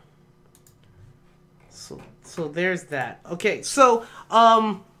yeah. So there's that. Okay, so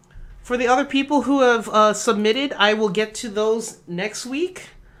for the other people who have submitted, I will get to those next week.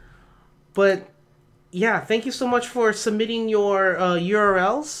 But yeah, thank you so much for submitting your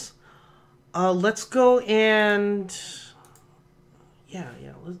URLs. Let's go and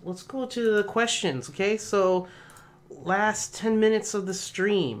let's go to the questions. Okay, so last 10 minutes of the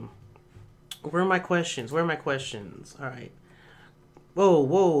stream. Where are my questions? All right. Whoa,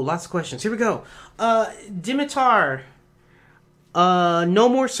 lots of questions. Here we go. Dimitar. No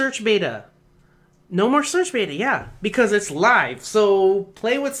more search beta. No more search beta, yeah, because it's live. So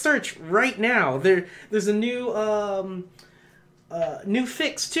play with search right now. There's a new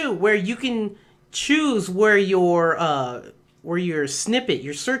fix too, where you can choose where your snippet,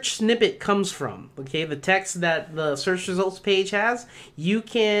 your search snippet comes from. Okay, the text that the search results page has, you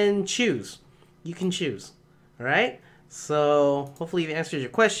can choose. You can choose. All right. So hopefully that answers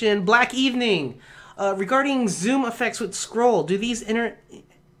your question. Black Evening, regarding zoom effects with scroll, do these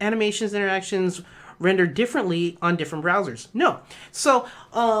animations interactions render differently on different browsers? No. So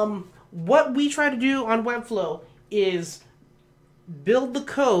what we try to do on Webflow is build the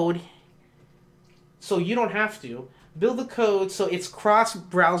code so you don't have to. Build the code so it's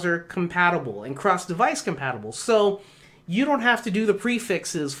cross-browser compatible and cross-device compatible. So you don't have to do the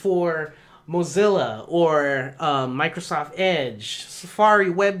prefixes for Mozilla or Microsoft Edge,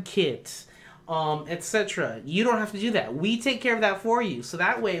 Safari WebKit, etc. You don't have to do that. We take care of that for you. So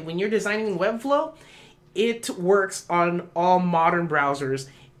that way, when you're designing Webflow, it works on all modern browsers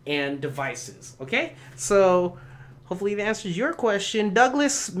and devices. Okay? So hopefully that answers your question.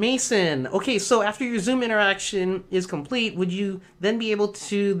 Douglas Mason. Okay, so after your Zoom interaction is complete, would you then be able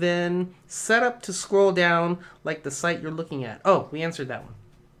to then set up to scroll down like the site you're looking at? Oh, we answered that one.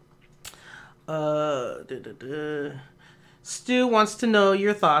 Stu wants to know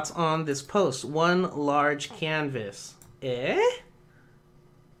your thoughts on this post. One large canvas. Eh?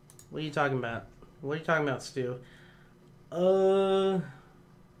 What are you talking about? What are you talking about, Stu?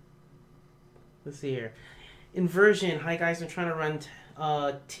 Let's see here. Inversion. Hi guys, I'm trying to run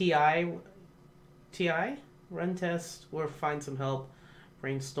TI run test or find some help.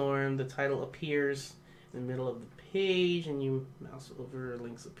 Brainstorm. The title appears in the middle of the page and you mouse over,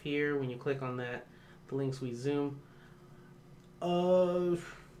 links appear. When you click on that, the links we zoom.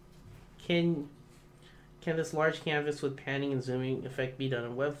 Can this large canvas with panning and zooming effect be done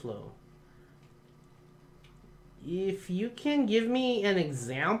in Webflow? If you can give me an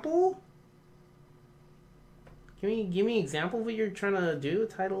example, give me an example of what you're trying to do.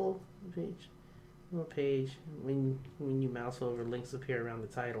 Title page. When you mouse over, links appear around the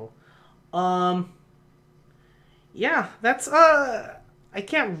title. Yeah, that's I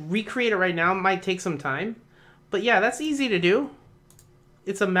can't recreate it right now. It might take some time, but yeah, that's easy to do.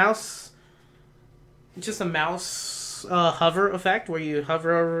 It's a mouse, just a mouse hover effect where you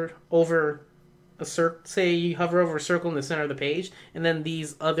hover over a circle. Say you hover over a circle in the center of the page, and then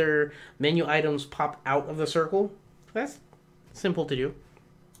these other menu items pop out of the circle. That's simple to do.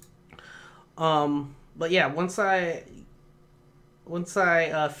 But yeah, once I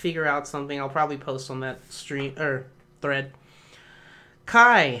figure out something, I'll probably post on that stream or thread.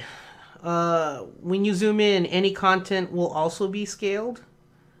 Kai, when you zoom in, any content will also be scaled.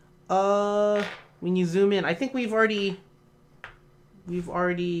 When you zoom in, I think we've already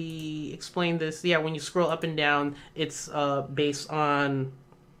explained this. Yeah, when you scroll up and down, it's based on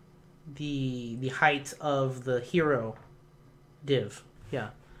the height of the hero div. Yeah.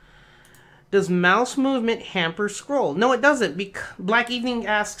 Does mouse movement hamper scroll? No, it doesn't. Black Evening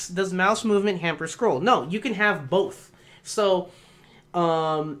asks, does mouse movement hamper scroll? No, you can have both. So,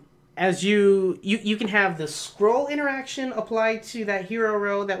 as you can have the scroll interaction applied to that hero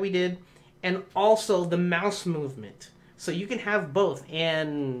row that we did, and also the mouse movement. So you can have both,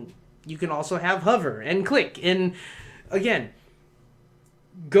 and you can also have hover and click. And again,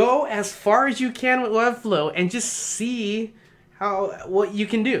 go as far as you can with Webflow and just see what you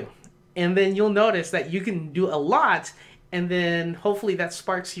can do. And then you'll notice that you can do a lot, and then hopefully that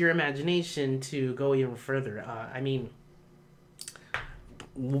sparks your imagination to go even further. I mean,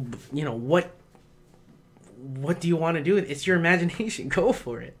 you know, what do you want to do? It's your imagination. Go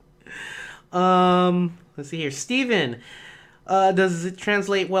for it. Let's see here. Steven, does it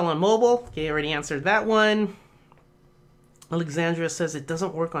translate well on mobile? Okay, I already answered that one. Alexandra says it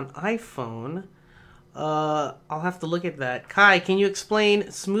doesn't work on iPhone. I'll have to look at that. Kai, can you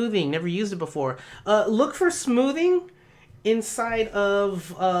explain smoothing? Never used it before. Look for smoothing inside of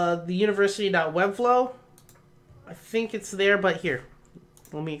the university.webflow. I think it's there, but here.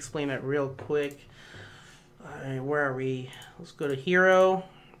 Let me explain that real quick. Where are we? Let's go to Hero.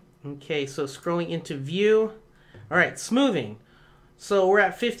 Okay, so scrolling into View. All right, smoothing. So we're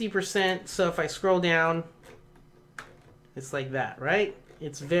at 50%. So if I scroll down, it's like that, right?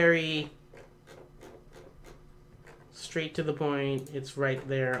 It's very straight to the point. It's right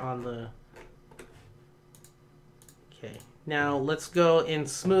there on the... Okay, now let's go in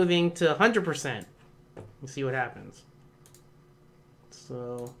smoothing to 100% and see what happens.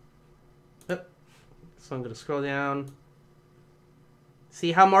 So I'm going to scroll down.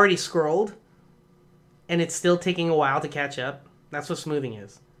 See how I'm already scrolled? And it's still taking a while to catch up? That's what smoothing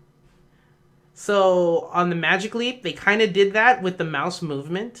is. So on the Magic Leap, they kind of did that with the mouse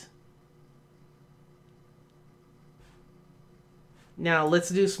movement. Now let's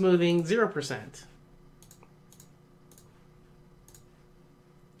do smoothing 0%.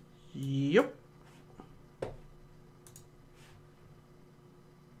 Yep.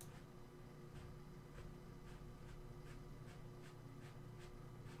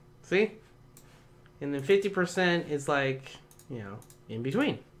 See? And then 50% is like, you know, in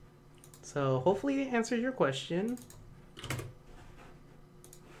between. So hopefully it answers your question.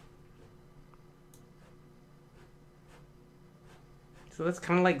 So that's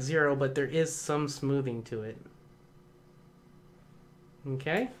kind of like 0, but there is some smoothing to it.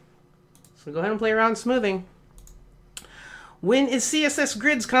 Okay. So go ahead and play around smoothing. When is CSS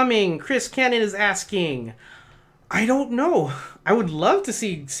Grids coming? Chris Cannon is asking. I don't know. I would love to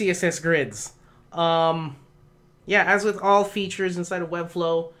see CSS Grids. Yeah, as with all features inside of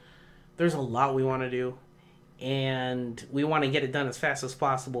Webflow, there's a lot we want to do. And we want to get it done as fast as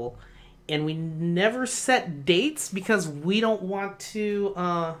possible. And we never set dates because we don't want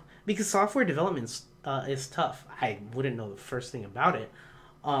to... because software development is tough. I wouldn't know the first thing about it.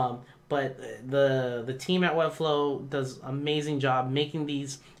 But the team at Webflow does an amazing job making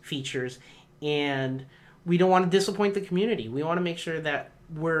these features, and we don't want to disappoint the community. We want to make sure that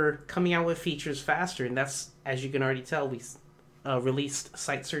we're coming out with features faster, and that's, as you can already tell, we released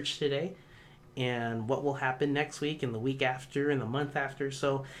Site Search today, and what will happen next week and the week after and the month after.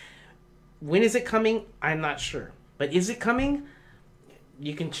 So when is it coming? I'm not sure. But is it coming?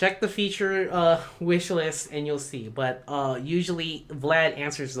 You can check the feature wish list and you'll see. But usually Vlad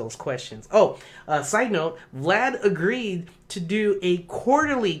answers those questions. Oh, side note, Vlad agreed to do a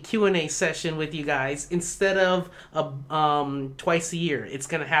quarterly Q&A session with you guys instead of twice a year. It's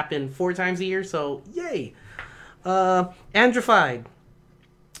going to happen 4 times a year, so yay. Andrified.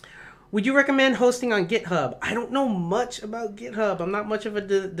 Would you recommend hosting on GitHub? I don't know much about GitHub. I'm not much of a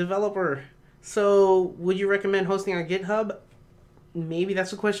developer. So would you recommend hosting on GitHub? Maybe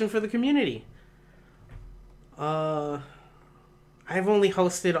that's a question for the community. I've only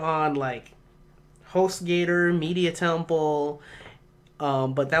hosted on like HostGator, Media Temple,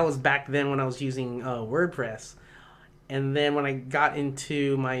 but that was back then when I was using WordPress. And then when I got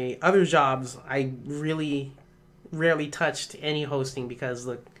into my other jobs, I really rarely touched any hosting because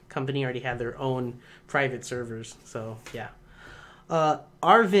the company already had their own private servers. So yeah.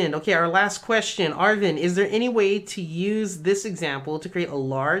 Arvin, okay, our last question. Arvin, is there any way to use this example to create a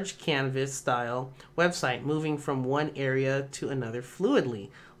large canvas style website moving from one area to another fluidly,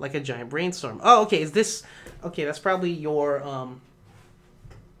 like a giant brainstorm? Oh, okay, is this, okay, that's probably your,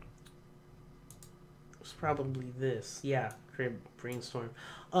 it's probably this, yeah, create brainstorm.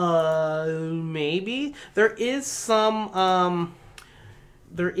 Maybe. There is some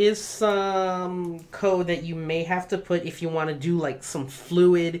code that you may have to put if you want to do like some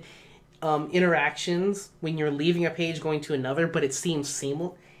fluid interactions when you're leaving a page going to another, but it seems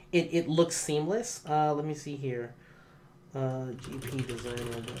seamless. It looks seamless. Let me see here. GP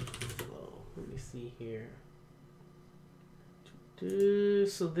designer. Let me see here.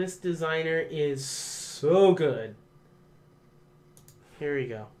 So this designer is so good. Here we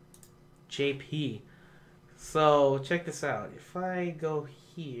go. JP. So check this out. If I go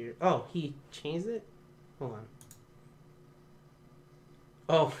here, oh, he changed it. Hold on.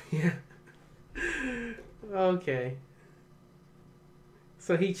 Oh yeah. Okay.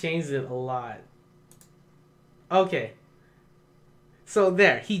 So he changed it a lot. Okay. So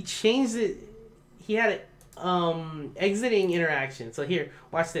there, he changed it. He had it exiting interaction. So here,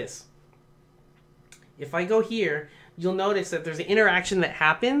 watch this. If I go here, you'll notice that there's an interaction that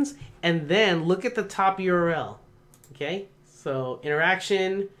happens, and then look at the top URL. Okay? So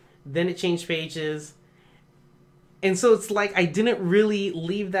interaction, then it changed pages. And so it's like I didn't really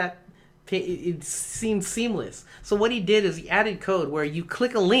leave that page. It seemed seamless. So what he did is he added code where you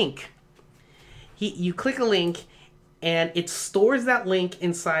click a link. You click a link and it stores that link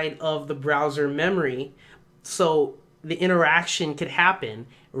inside of the browser memory so the interaction could happen.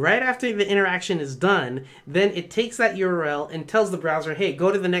 Right after the interaction is done, then it takes that URL and tells the browser, hey,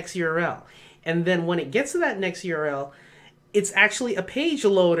 go to the next URL. And then when it gets to that next URL, it's actually a page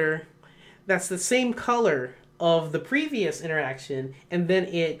loader that's the same color of the previous interaction, and then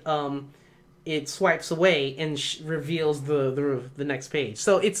it swipes away and reveals the next page.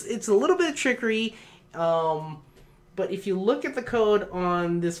 So it's a little bit of trickery, but if you look at the code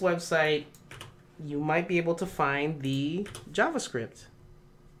on this website, you might be able to find the JavaScript.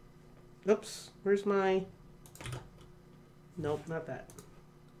 Oops, where's my... Nope, not that.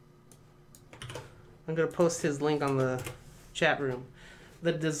 I'm going to post his link on the chat room.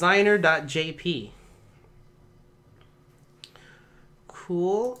 the designer.jp.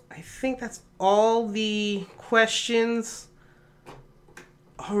 Cool. I think that's all the questions.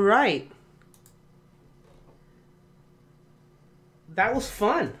 All right. That was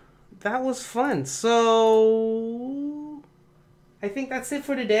fun. That was fun. So I think that's it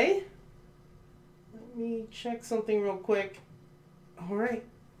for today. Let me check something real quick. All right.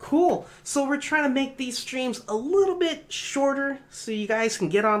 Cool. So we're trying to make these streams a little bit shorter so you guys can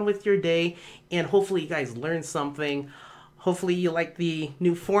get on with your day, and hopefully you guys learn something. Hopefully you like the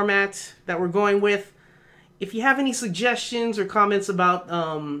new format that we're going with. If you have any suggestions or comments about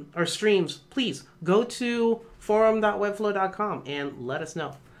our streams, please go to forum.webflow.com and let us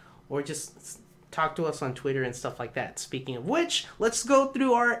know. Or just talk to us on Twitter and stuff like that. Speaking of which, let's go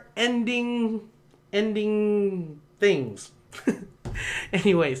through our ending things.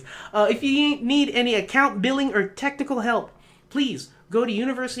 Anyways, if you need any account billing or technical help, please go to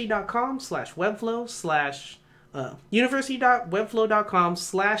university.com/webflow/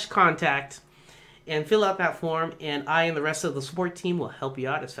 university.webflow.com/contact and fill out that form, and I and the rest of the support team will help you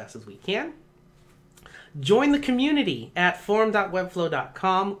out as fast as we can. Join the community at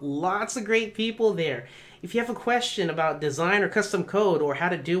forum.webflow.com. Lots of great people there. If you have a question about design or custom code or how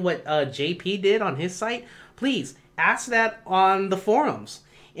to do what JP did on his site, please ask that on the forums.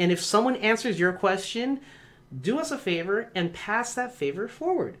 And if someone answers your question, do us a favor and pass that favor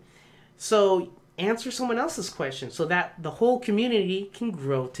forward. So answer someone else's question so that the whole community can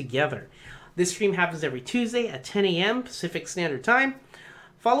grow together. This stream happens every Tuesday at 10 a.m. Pacific Standard Time.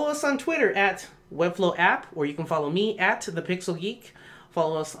 Follow us on Twitter at Webflow App, or you can follow me at The Pixel Geek.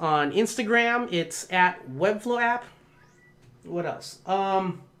 Follow us on Instagram. It's at Webflow App. What else?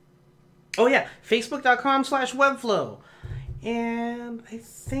 Oh yeah, Facebook.com/Webflow. And I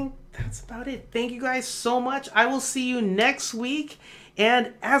think that's about it. Thank you guys so much. I will see you next week.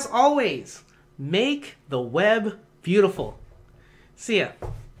 And as always, make the web beautiful. See ya.